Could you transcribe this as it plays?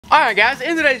Alright guys,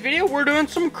 in today's video we're doing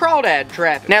some crawdad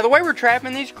trapping. Now the way we're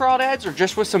trapping these crawdads are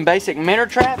just with some basic minnow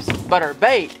traps, but our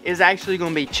bait is actually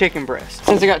going to be chicken breast.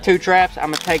 Since I got two traps, I'm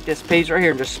going to take this piece right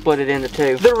here and just split it into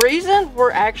two. The reason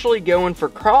we're actually going for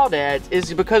crawdads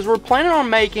is because we're planning on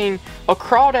making a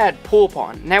crawdad pool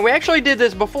pond. Now we actually did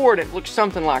this before and it looked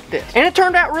something like this. And it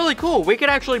turned out really cool. We could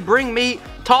actually bring meat,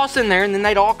 toss in there, and then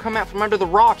they'd all come out from under the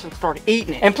rocks and start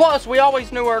eating it. And plus, we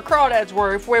always knew where our crawdads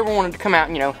were if we ever wanted to come out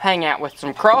and, you know, hang out with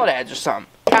some crawdads or something.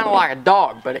 Kind of like a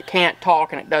dog, but it can't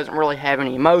talk and it doesn't really have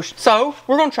any emotion. So,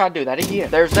 we're going to try to do that again.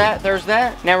 There's that, there's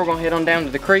that. Now we're going to head on down to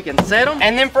the creek and set them.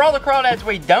 And then for all the crawdads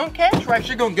we don't catch, we're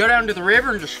actually going to go down to the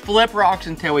river and just flip rocks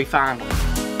until we find them.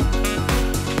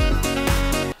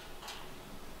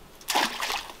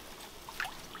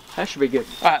 That should be good.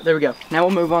 All right, there we go. Now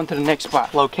we'll move on to the next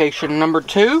spot. Location number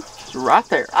 2 is right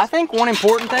there. I think one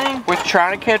important thing with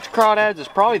trying to catch crawdads is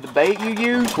probably the bait you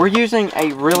use. We're using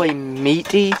a really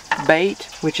meaty bait,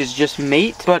 which is just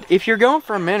meat. But if you're going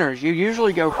for minnows, you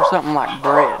usually go for something like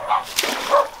bread.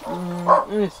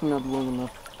 It's not long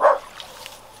enough.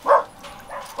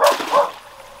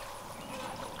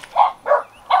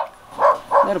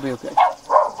 That'll be okay.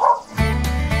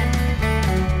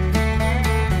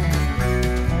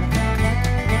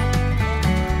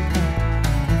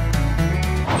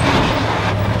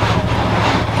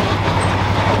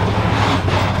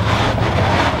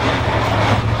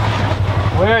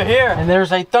 We're here, and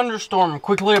there's a thunderstorm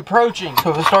quickly approaching. So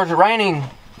if it starts raining,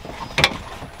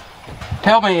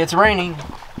 tell me it's raining.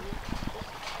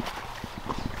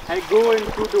 I go into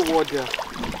the water.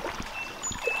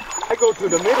 I go to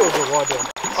the middle of the water.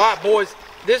 Alright boys,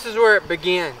 this is where it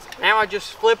begins. Now I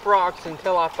just flip rocks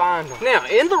until I find them. Now,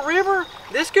 in the river,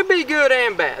 this could be good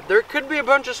and bad. There could be a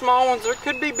bunch of small ones, there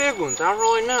could be big ones. I don't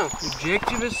really know. The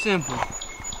objective is simple.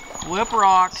 Flip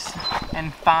rocks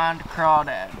and find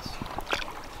crawdads.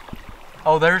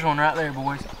 Oh, there's one right there,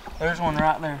 boys. There's one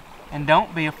right there. And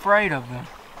don't be afraid of them.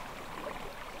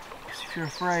 Because if you're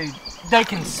afraid, they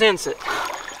can sense it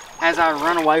as I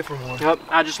run away from one. Yep,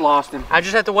 I just lost him. I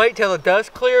just have to wait till the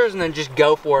dust clears and then just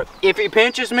go for it. If he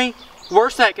pinches me,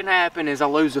 worst that can happen is I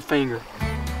lose a finger.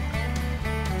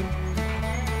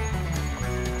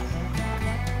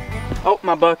 Oh,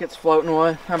 my bucket's floating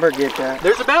away. I better get that.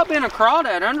 There's about been a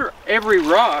crawdad under every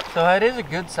rock, so that is a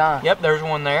good sign. Yep, there's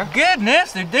one there.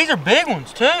 Goodness, dude, these are big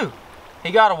ones too. He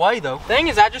got away though. Thing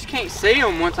is, I just can't see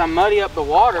them once I muddy up the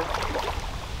water.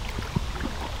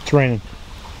 It's raining.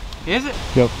 Is it?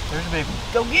 Yep. There's a big one.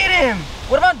 Go get him!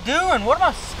 What am I doing? What am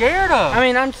I scared of? I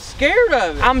mean, I'm scared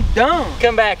of it. I'm dumb.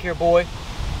 Come back here, boy.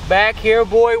 Back here,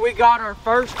 boy. We got our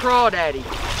first crawdaddy.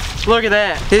 Look at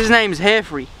that. His name's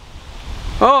Heffrey.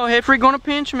 Oh, Heffrey gonna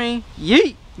pinch me.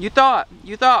 Yeet. You thought,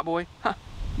 boy. Huh.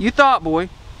 You thought, boy.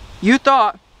 You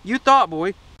thought,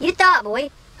 boy. You thought,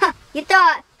 boy. Huh. You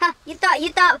thought, huh. You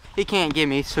thought. He can't get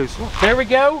me, he's too slow. There we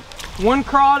go. One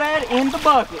crawdad in the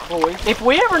bucket, boy. If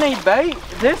we ever need bait,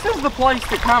 this is the place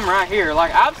to come right here.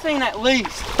 Like, I've seen at least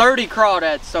 30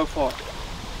 crawdads so far.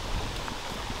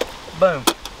 Boom.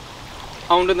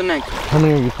 On to the next one. How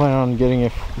many are you planning on getting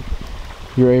if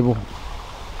you're able?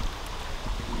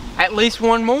 At least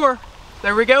one more.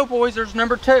 There we go, boys. There's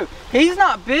number 2. He's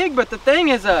not big, but the thing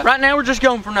is, right now we're just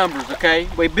going for numbers, okay?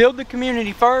 We build the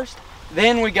community first,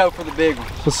 then we go for the big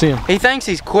ones. Let's see him. He thinks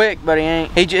he's quick, but he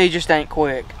ain't. He just ain't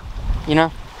quick, you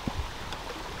know?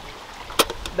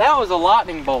 That was a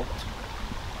lightning bolt.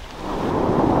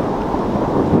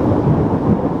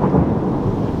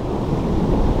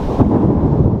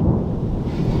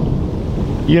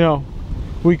 You know,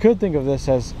 we could think of this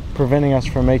as preventing us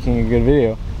from making a good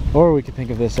video, or we could think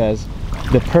of this as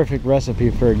the perfect recipe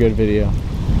for a good video.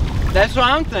 That's what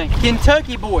I'm thinking.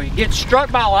 Kentucky boy gets struck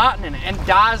by lightning and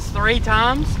dies 3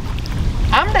 times.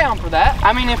 I'm down for that.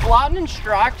 I mean, if lightning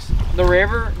strikes the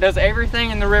river, does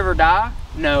everything in the river die?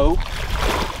 No.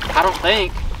 I don't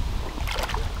think.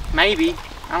 Maybe.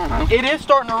 I don't know. It is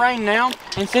starting to rain now,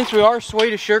 and since we are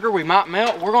sweet as sugar, we might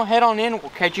melt. We're gonna head on in. We'll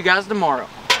catch you guys tomorrow.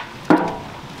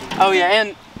 Oh yeah,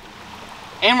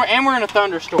 and we're in a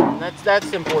thunderstorm.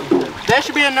 That's important too. That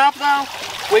should be enough though.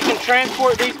 We can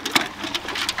transport these.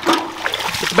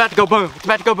 It's about to go boom. It's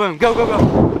about to go boom. Go, go,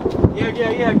 go.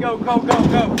 Yeah. Go, go, go,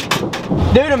 go.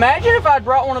 Dude, imagine if I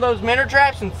brought one of those minnow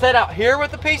traps and set out here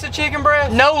with a piece of chicken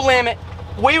breast. No limit.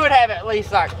 We would have at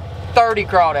least like 30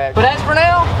 crawdads. But as for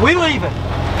now, we leaving.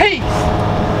 Peace.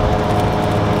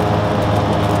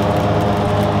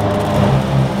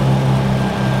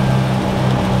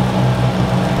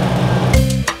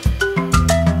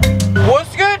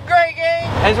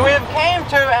 As we have came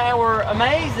to our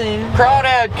amazing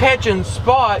crawdad catching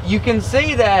spot, you can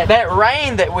see that that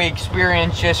rain that we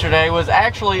experienced yesterday was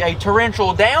actually a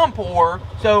torrential downpour,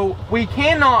 so we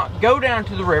cannot go down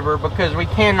to the river because we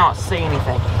cannot see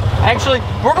anything. Actually,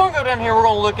 we're gonna go down here, we're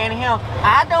gonna look anyhow.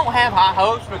 I don't have high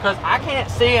hopes because I can't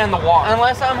see in the water.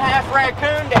 Unless I'm half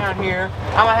raccoon down here,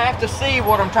 I'm gonna have to see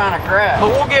what I'm trying to grab. But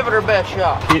we'll give it our best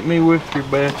shot. Hit me with your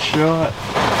best shot.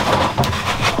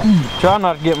 Try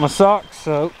not to get my socks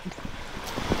soaked.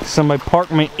 Somebody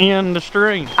parked me in the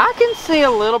stream. I can see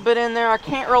a little bit in there. I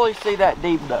can't really see that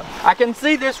deep though. I can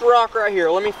see this rock right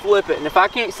here. Let me flip it. And if I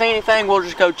can't see anything, we'll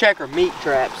just go check our meat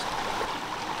traps.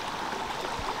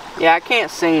 Yeah, I can't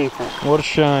see anything. What a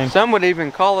shame. Some would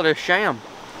even call it a sham.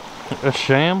 A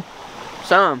sham?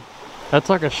 Some. That's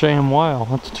like a sham wow.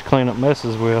 That's what you clean up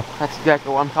messes with. That's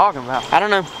exactly what I'm talking about. I don't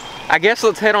know. I guess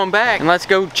let's head on back and let's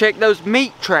go check those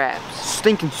meat traps.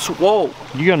 Stinking swole.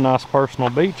 You got a nice personal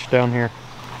beach down here.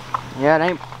 Yeah, it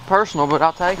ain't personal, but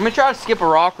I'll take it. Let me try to skip a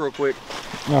rock real quick.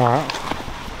 Alright.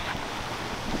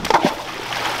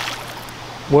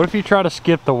 What if you try to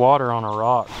skip the water on a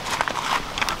rock?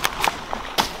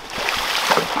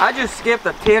 I just skipped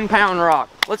a 10-pound rock.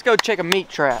 Let's go check a meat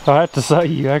trap. I have to say,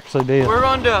 you actually did. We're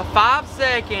gonna do a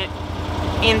 5-second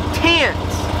intense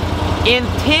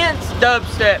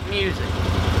dubstep music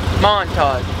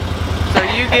montage. So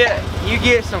you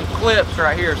get some clips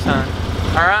right here, son.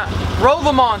 All right, roll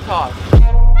the montage.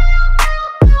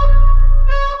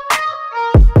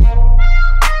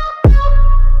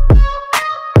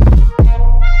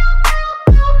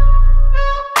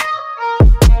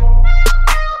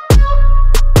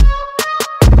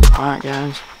 Alright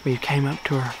guys, we came up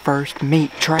to our first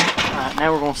meat trap. Alright,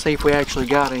 now we're gonna see if we actually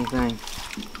got anything.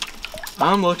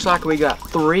 Looks like we got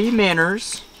 3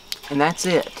 minnows, and that's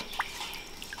it.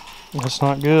 That's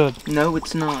not good. No,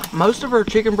 it's not. Most of our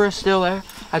chicken breast's still there.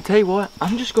 I tell you what,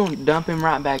 I'm just gonna dump him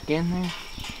right back in there.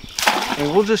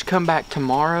 And we'll just come back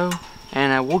tomorrow,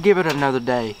 and we'll give it another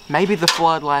day. Maybe the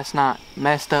flood last night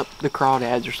messed up the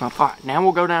crawdads or something. Alright, now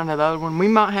we'll go down to the other one. We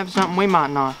might have something, we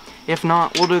might not. If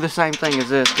not, we'll do the same thing as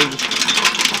this.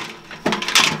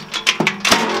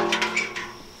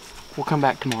 We'll come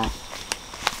back tomorrow.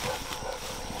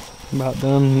 About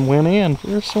done went in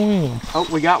for a swim. Oh,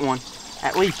 we got one.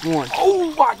 At least one.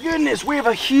 Oh my goodness, we have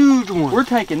a huge one. We're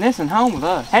taking this one home with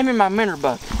us. Hand me my minnow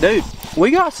bucket. Dude, we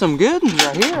got some good ones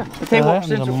right here. I tell you what,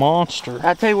 since a monster.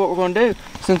 I tell you what we're gonna do.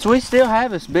 Since we still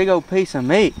have this big old piece of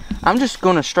meat, I'm just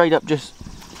gonna straight up just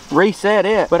reset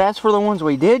it. But as for the ones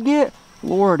we did get,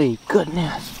 Lordy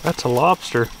goodness. That's a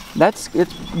lobster. It's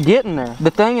getting there.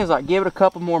 The thing is, like, give it a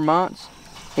couple more months,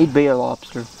 he'd be a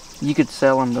lobster. You could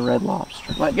sell him the red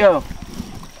lobster. Let go.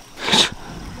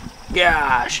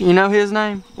 Gosh, you know his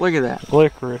name? Look at that.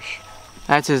 Licorice.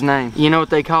 That's his name. You know what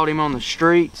they called him on the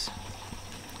streets?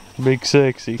 Big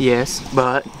Sexy. Yes,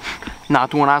 but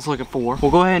not the one I was looking for.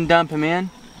 We'll go ahead and dump him in.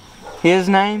 His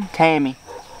name, Tammy.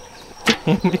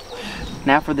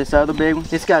 Now for this other big one.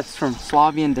 This guy's from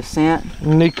Slavian descent.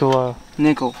 Nikola.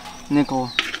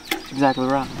 Nikola. Exactly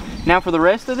right. Now for the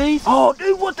rest of these. Oh,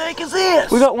 dude, what the heck is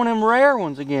this? We got one of them rare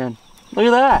ones again. Look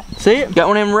at that. See it? Got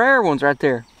one of them rare ones right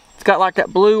there. It's got like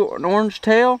that blue and orange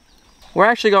tail. We're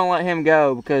actually gonna let him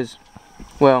go because,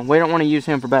 well, we don't want to use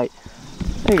him for bait.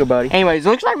 There you go, buddy. Anyways, it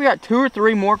looks like we got 2 or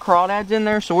 3 more crawdads in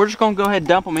there, so we're just gonna go ahead and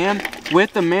dump them in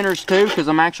with the minnows too, because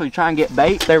I'm actually trying to get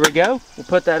bait. There we go. We'll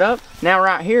put that up. Now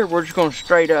right here, we're just gonna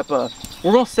straight up, we're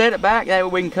gonna set it back, that way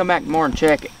we can come back tomorrow and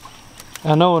check it.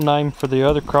 I know a name for the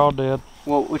other crawdad.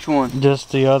 Well, which one?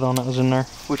 Just the other one that was in there.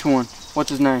 Which one?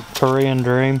 What's his name? Korean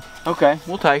Dream. Okay,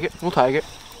 we'll take it. We'll take it.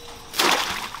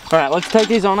 All right, let's take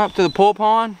these on up to the pool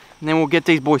pond, and then we'll get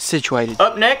these boys situated.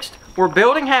 Up next, we're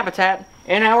building habitat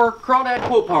in our crawdad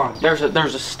pool pond. There's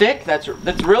a stick that's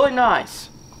really nice.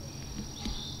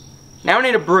 Now we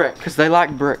need a brick, because they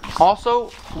like bricks.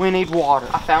 Also, we need water.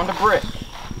 I found a brick.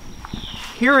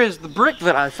 Here is the brick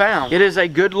that I found. It is a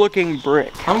good looking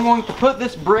brick. I'm going to put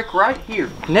this brick right here.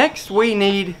 Next we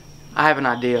need, I have an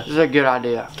idea. This is a good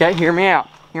idea. Okay, hear me out.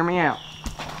 Hear me out.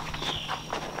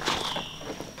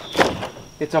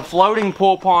 It's a floating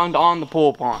pool pond on the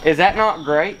pool pond. Is that not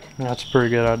great? That's a pretty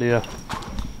good idea.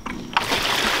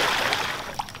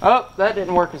 Oh, that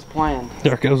didn't work as planned.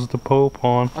 There goes the pool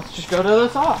pond. Let's just go to the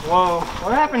side. Whoa,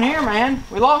 what happened here, man?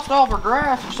 We lost all of our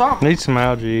grass or something. Need some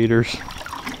algae eaters.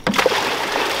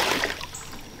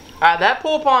 Alright, that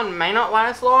pool pond may not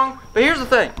last long, but here's the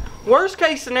thing. Worst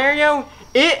case scenario,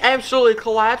 it absolutely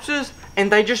collapses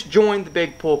and they just join the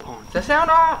big pool pond. Does that sound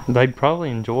alright? They'd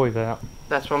probably enjoy that.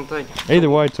 That's what I'm thinking. Either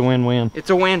way, it's a win-win. It's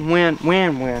a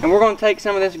win-win-win-win. And we're going to take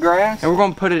some of this grass and we're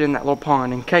going to put it in that little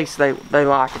pond in case they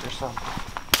like it or something.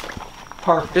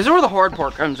 Perfect. This is where the hard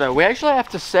part comes though. We actually have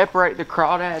to separate the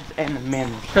crawdads and the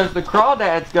minnows. Because the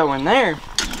crawdads go in there,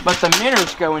 but the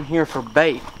minnows go in here for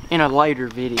bait in a later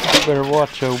video. You better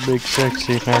watch old Big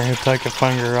Sexy there. He'll take a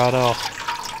finger right off.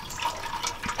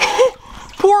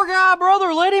 Poor guy,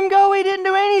 brother. Let him go. He didn't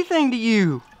do anything to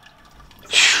you.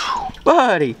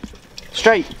 Buddy.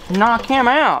 Straight. Knock him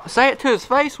out. Say it to his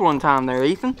face one time there,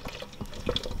 Ethan.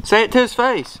 Say it to his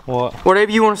face. What?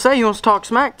 Whatever you want to say. You want to talk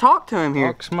smack? Talk to him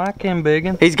here. Talk smack him,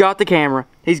 biggin. He's got the camera.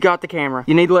 He's got the camera.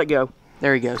 You need to let go.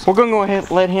 There he goes. We're gonna go ahead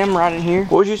and let him right in here.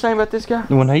 What was you saying about this guy?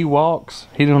 When he walks,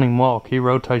 he don't even walk. He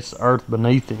rotates the earth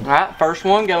beneath him. All right, first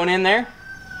one going in there.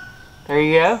 There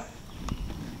you go.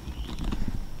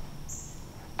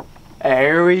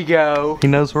 There we go. He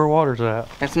knows where water's at.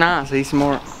 That's nice. He's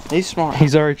smart. He's smart.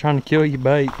 He's already trying to kill you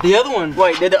bait. The other one.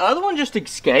 Wait, did the other one just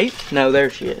escape? No,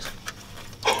 there she is.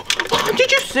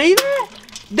 Did you see that?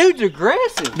 Dude's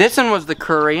aggressive. This one was the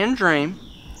Korean Dream.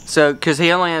 So, because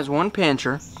he only has one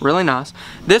pincher. Really nice.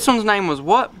 This one's name was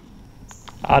what?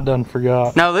 I done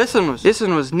forgot. No, this one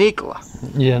was Nikola.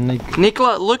 Yeah, Nikola.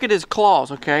 Nikola, look at his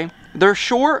claws, okay? They're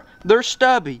short, they're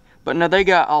stubby, but no, they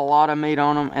got a lot of meat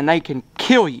on them, and they can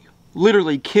kill you.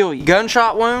 Literally kill you.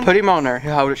 Gunshot wound, put him on there.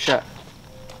 He'll hold it shut.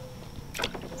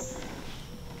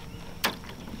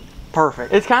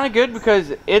 Perfect. It's kind of good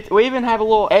because we even have a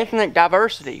little ethnic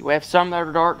diversity. We have some that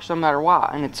are dark, some that are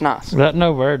white, and it's nice. That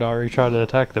no Verdar, he tried to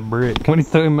attack the brick. When he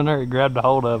threw him in there, he grabbed a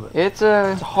hold of it. It's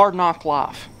a hard knock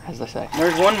life, as they say.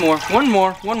 There's one more, one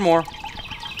more, one more.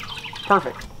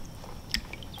 Perfect.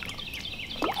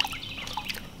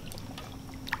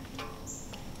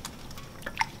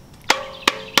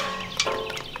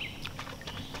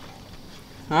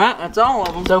 Alright, that's all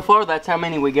of them. So far, that's how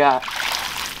many we got.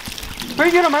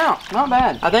 Pretty good amount, not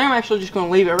bad. I think I'm actually just gonna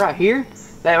leave it right here.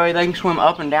 That way they can swim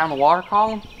up and down the water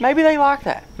column. Maybe they like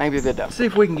that, maybe they don't. See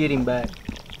if we can get him back.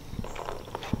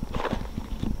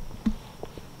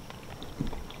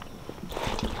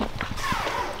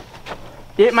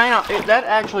 It may not, that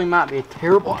actually might be a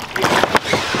terrible idea.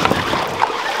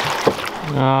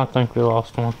 No, I think we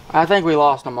lost one. I think we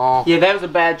lost them all. Yeah, that was a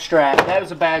bad strat. That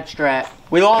was a bad strat.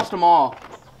 We lost them all.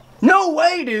 No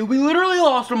way, dude. We literally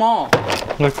lost them all.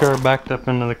 Look, they're backed up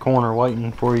into the corner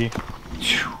waiting for you.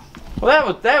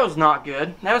 Well, that was not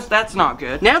good. That's not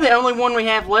good. Now the only one we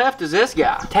have left is this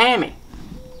guy, Tammy.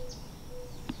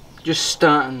 Just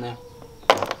stunting them.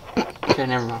 Okay,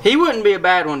 never mind. He wouldn't be a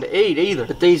bad one to eat either,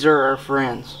 but these are our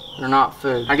friends. They're not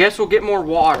food. I guess we'll get more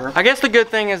water. I guess the good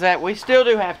thing is that we still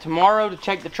do have tomorrow to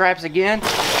check the traps again.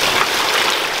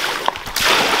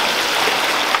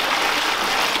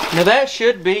 Now that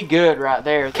should be good right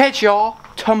there. Catch y'all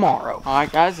tomorrow.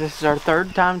 Alright guys, this is our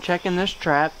third time checking this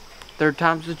trap. Third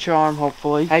time's the charm,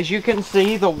 hopefully. As you can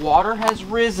see, the water has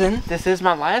risen. This is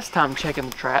my last time checking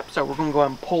the trap, so we're gonna go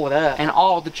ahead and pull it up. And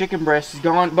all the chicken breast is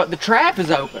gone, but the trap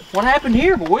is open. What happened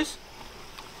here, boys?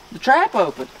 The trap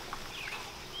opened.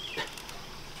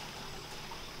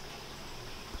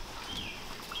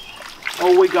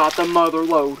 Oh, we got the mother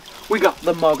load. We got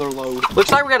the mother load.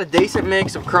 Looks like we got a decent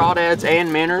mix of crawdads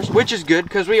and minnows, which is good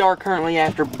because we are currently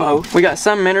after both. We got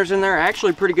some minnows in there,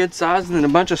 actually pretty good size, and then a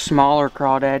bunch of smaller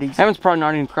crawdaddies. That one's probably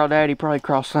not even crawdaddy, probably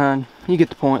cross-sun. You get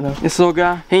the point though. This little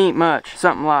guy, he ain't much.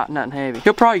 Something light, nothing heavy.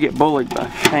 He'll probably get bullied by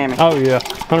Tammy. Oh yeah,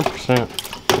 100%.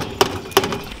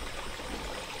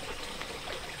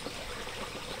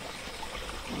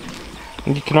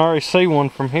 You can already see one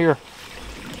from here.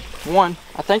 One.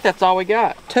 I think that's all we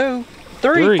got. Two.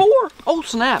 Three, four. Oh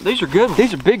snap, these are good ones.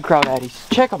 These are big crawdaddies.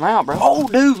 Check them out, bro. Oh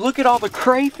dude, look at all the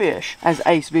crayfish, as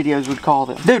Ace Videos would call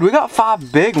them. Dude, we got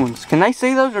 5 big ones. Can they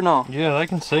see those or not? Yeah, they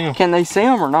can see them. Can they see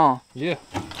them or not? Yeah.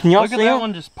 Can y'all see them? Look at that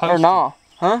one just posted. Or not?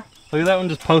 Huh? Look at that one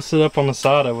just posted up on the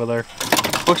side over there.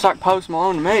 Looks like Post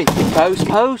Malone to me.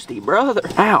 Posty, brother.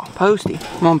 Ow, Posty.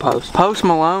 Come on, Post. Post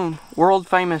Malone, world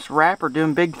famous rapper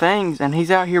doing big things, and he's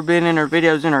out here being in our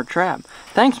videos in our trap.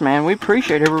 Thanks, man. We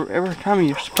appreciate every time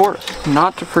you support us.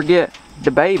 Not to forget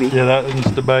the baby. Yeah, that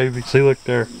one's the baby. See, look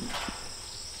there.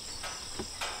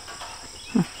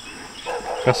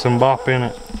 Got some bop in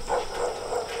it.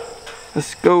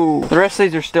 Let's go. The rest of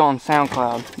these are still on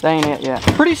SoundCloud. They ain't it yet.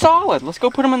 Pretty solid. Let's go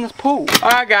put them in this pool. All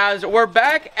right, guys. We're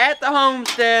back at the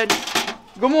homestead.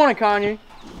 Good morning, Kanye.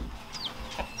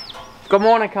 Good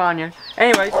morning, Kanye.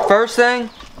 Anyways, first thing,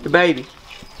 the baby.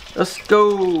 Let's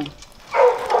go.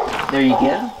 There you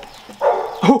go.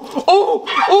 Oh, oh,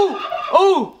 oh,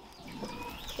 oh.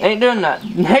 Ain't doing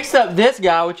nothing. Next up, this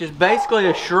guy, which is basically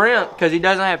a shrimp because he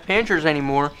doesn't have pinchers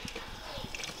anymore.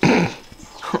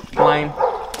 Lame.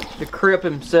 The Crip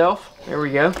himself. There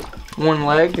we go. One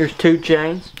leg. There's 2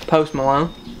 chains. Post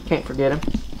Malone. Can't forget him.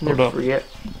 Never forget.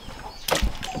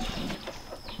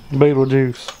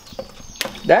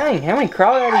 Beetlejuice. Dang, how many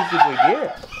crawdads did we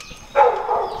get?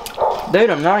 Dude,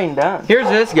 I'm not even done. Here's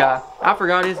this guy. I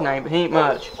forgot his name, but he ain't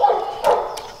much.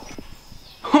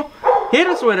 Hit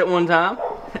us with it one time.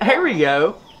 There we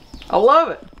go. I love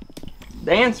it.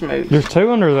 Damn smooth. There's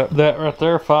two under that right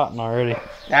there fighting already.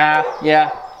 Ah,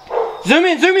 yeah. Zoom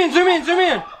in, zoom in, zoom in, zoom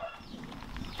in.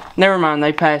 Never mind,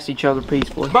 they passed each other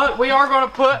peacefully. But we are going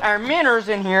to put our minnows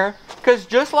in here, because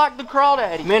just like the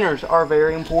crawdaddy, minnows are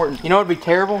very important. You know what would be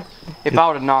terrible? If I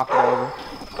would have knocked it over.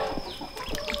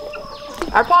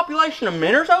 Our population of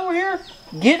minnows over here,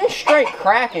 getting straight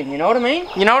cracking, you know what I mean?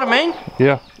 You know what I mean?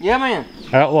 Yeah. Yeah, man.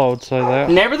 Outlaw would say that.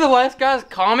 Nevertheless, guys,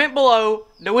 comment below.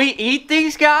 Do we eat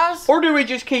these guys, or do we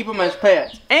just keep them as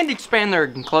pets and expand their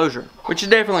enclosure, which is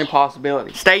definitely a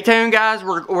possibility. Stay tuned, guys.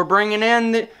 We're bringing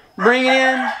in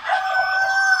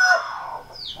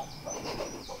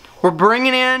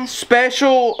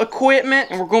special equipment,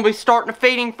 and we're going to be starting a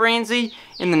feeding frenzy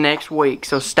in the next week.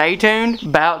 So stay tuned.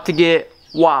 About to get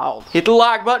wild. Hit the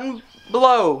like button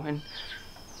below and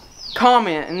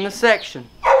comment in the section.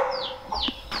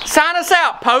 Sign us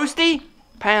out, Posty.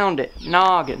 Pound it.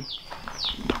 Noggin.